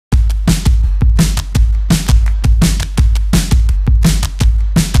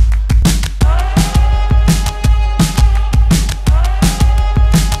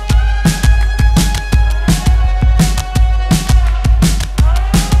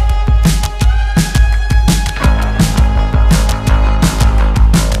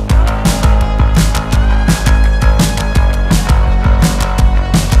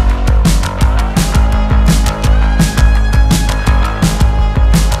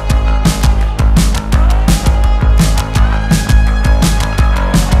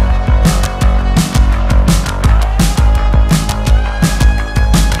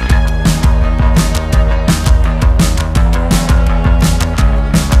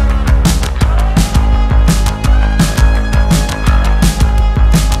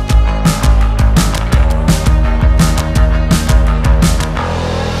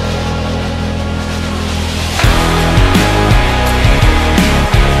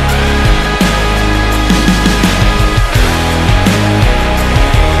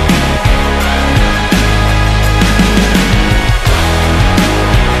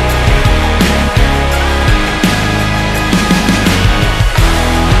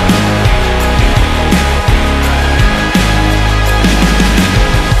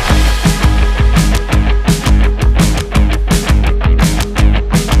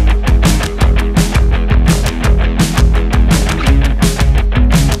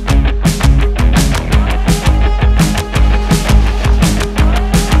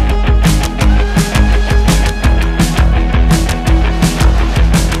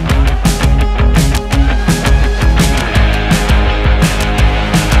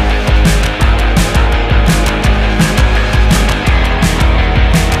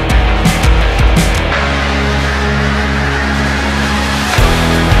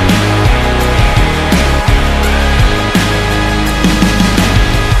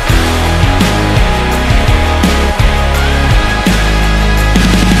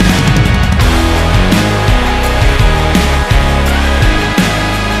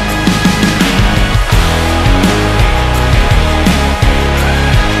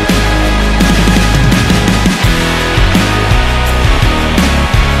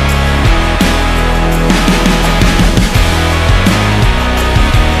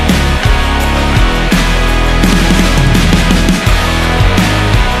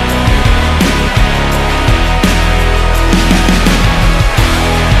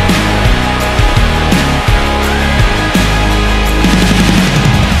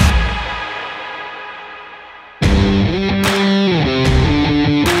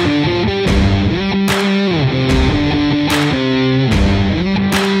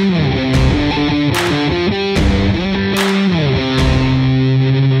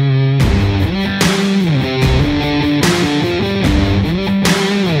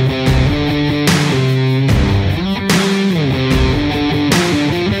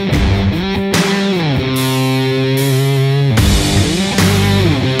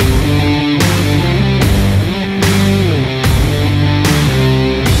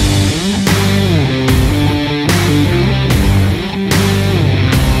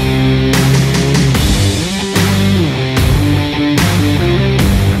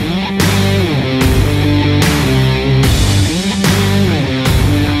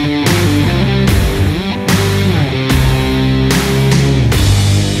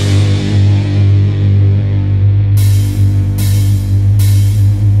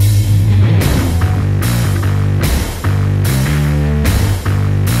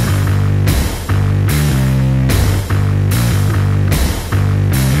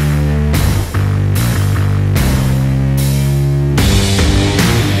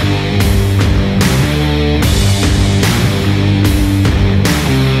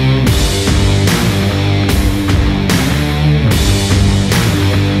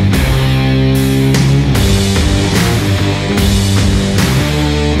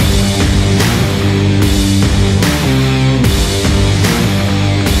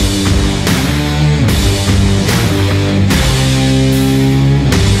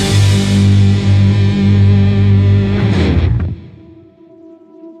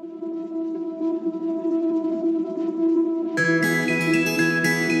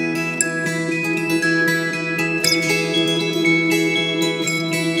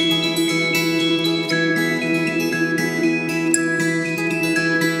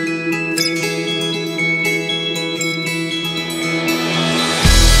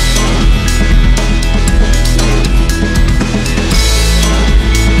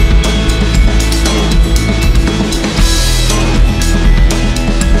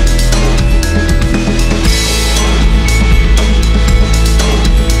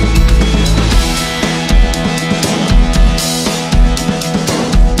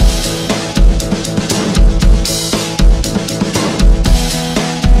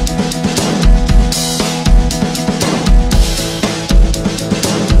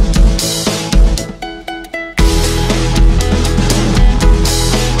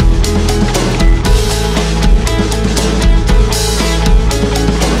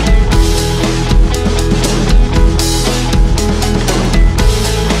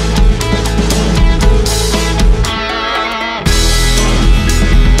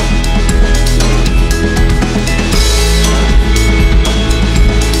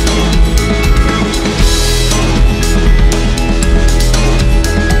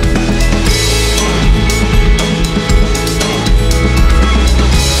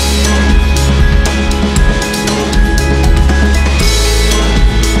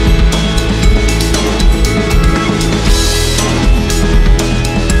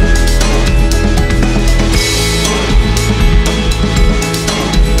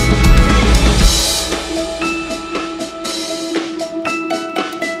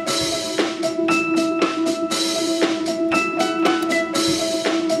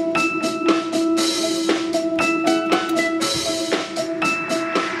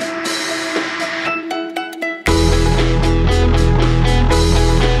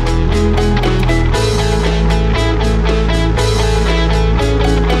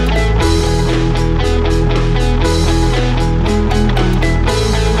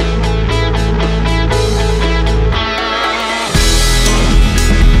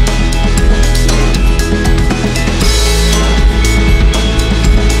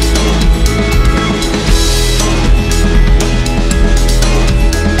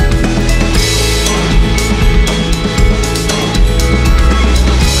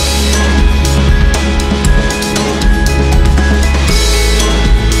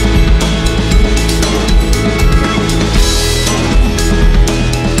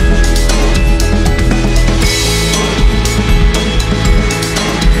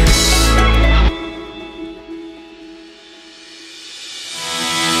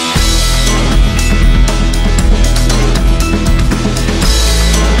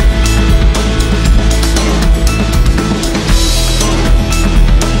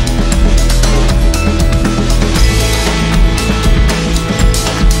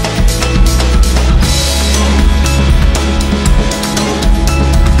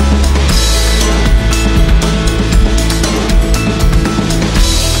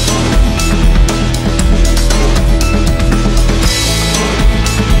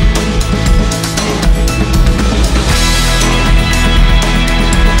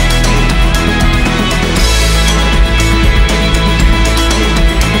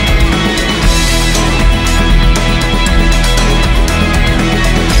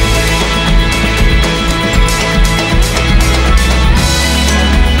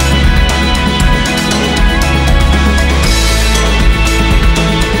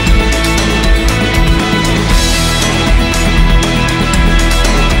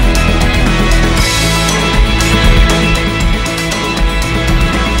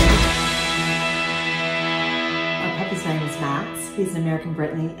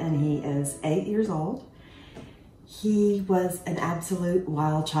Brittany, and he is 8 years old. He was an absolute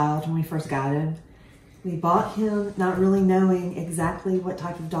wild child when we first got him. We bought him not really knowing exactly what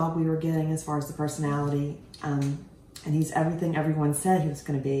type of dog we were getting as far as the personality. And he's everything everyone said he was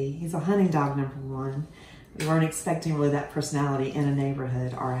going to be. He's a hunting dog, number one. We weren't expecting really that personality in a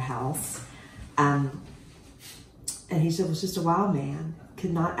neighborhood or a house. And he was just a wild man.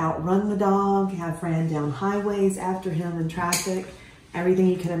 Could not outrun the dog, ran down highways after him in traffic, everything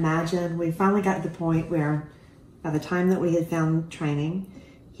you can imagine. We finally got to the point where by the time that we had found training,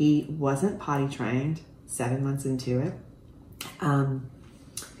 he wasn't potty trained, 7 months into it.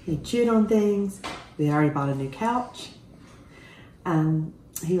 He chewed on things. We had already bought a new couch.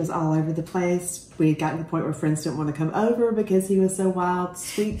 He was all over the place. We had gotten to the point where friends didn't want to come over because he was so wild.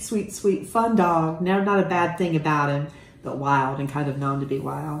 Sweet, sweet, sweet, fun dog. Now, not a bad thing about him, but wild and kind of known to be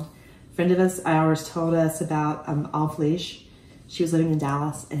wild. A friend of ours told us about Off Leash. She was living in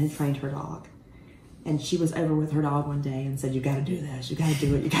Dallas and had trained her dog. And she was over with her dog one day and said, you gotta do this, you gotta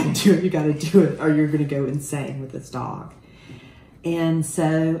do it, you gotta do it, you gotta do it, or you're gonna go insane with this dog. And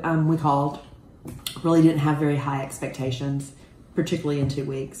so we called, really didn't have very high expectations, particularly in 2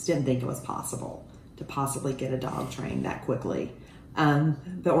 weeks. Didn't think it was possible to possibly get a dog trained that quickly.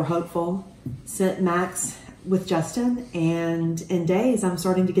 But we're hopeful. Sent Max with Justin, and in days I'm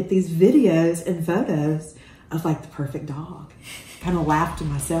starting to get these videos and photos of like the perfect dog. Kind of laughed to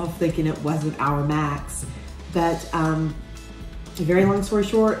myself thinking it wasn't our Max. But a very long story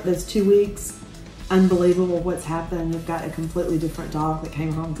short, those 2 weeks, unbelievable what's happened. We've got a completely different dog that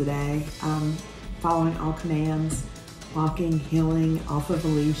came home today, following all commands, walking, heeling off of a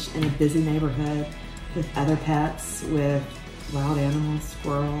leash in a busy neighborhood with other pets, with wild animals,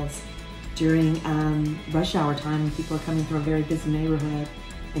 squirrels. During rush hour time, people are coming through a very busy neighborhood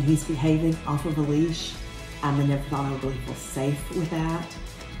and he's behaving off of a leash. I never thought I would really feel safe with that.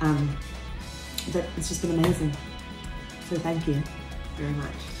 But it's just been amazing. So thank you very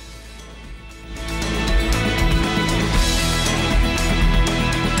much.